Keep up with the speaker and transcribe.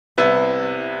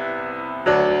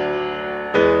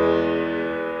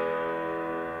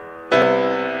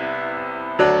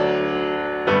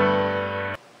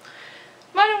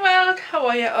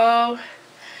Hi all.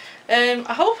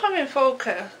 I hope I'm in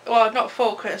focus. Well, not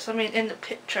focus, I mean in the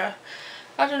picture.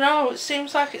 I don't know, it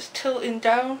seems like it's tilting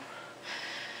down.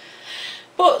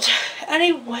 But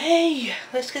anyway,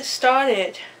 let's get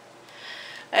started.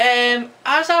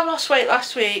 As I lost weight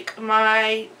last week,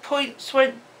 my points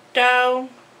went down.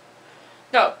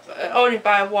 No, only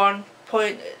by 1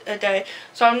 point a day.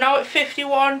 So I'm now at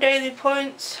 51 daily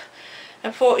points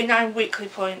and 49 weekly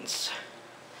points.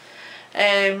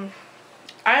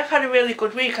 I've had a really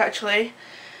good week actually.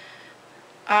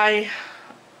 I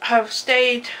have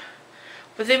stayed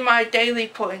within my daily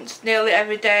points nearly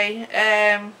every day.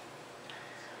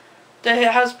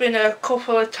 There has been a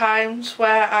couple of times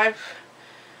where I've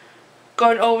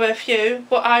gone over a few,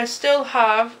 but I still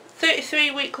have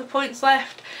 33 weekly points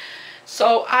left,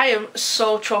 so I am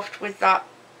so chuffed with that.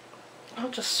 I'll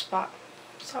just spat,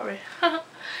 sorry.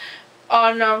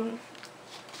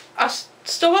 I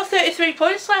still have 33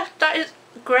 points left. That is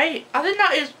great. I think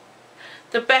that is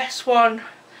the best one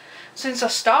since I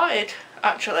started,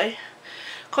 actually.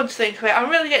 Come to think of it, I'm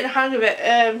really getting the hang of it.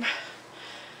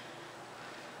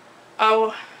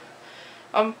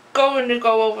 I'm going to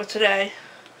go over today,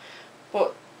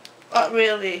 but that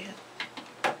really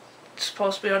is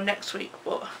supposed to be on next week.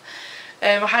 But I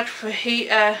had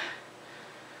fajita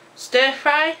stir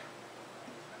fry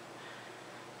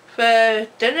for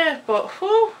dinner, but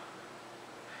whew,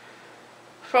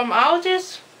 from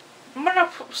Aldi's. I'm gonna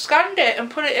scan it and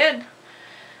put it in.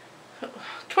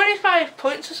 25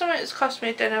 points or something it's cost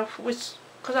me dinner, because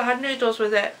I had noodles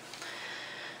with it.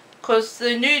 Because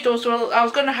the noodles were, I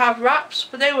was gonna have wraps,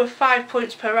 but they were 5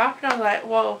 points per wrap, and I was like,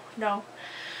 whoa, no.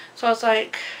 So I was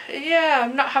like, yeah,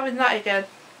 I'm not having that again.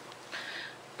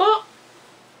 But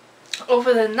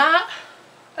other than that,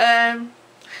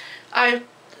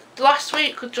 last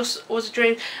week just was a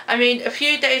dream. I mean, a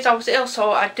few days I was ill,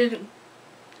 so I didn't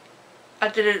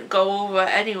go over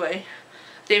anyway.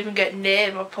 Didn't even get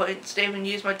near my points, didn't even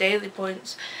use my daily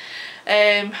points.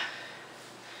 But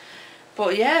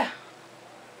yeah,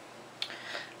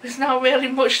 there's not really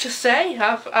much to say.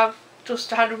 I've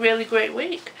just had a really great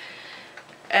week.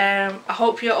 I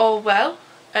hope you're all well,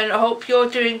 and I hope you're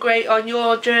doing great on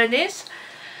your journeys.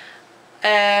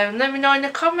 Let me know in the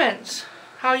comments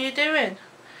how you're doing.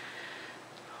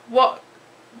 What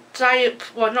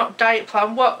diet, well not diet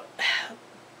plan, what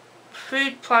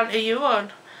food plan are you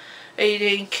on? Are you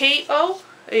doing keto?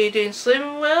 Are you doing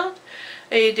Slim World?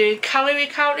 Are you doing calorie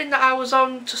counting that I was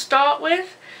on to start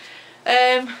with?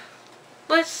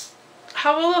 Let's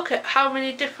have a look at how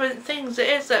many different things it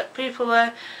is that people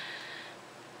are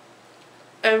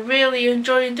really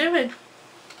enjoying doing.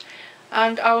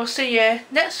 And I will see you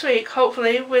next week,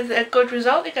 hopefully with a good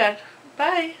result again.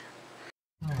 Bye.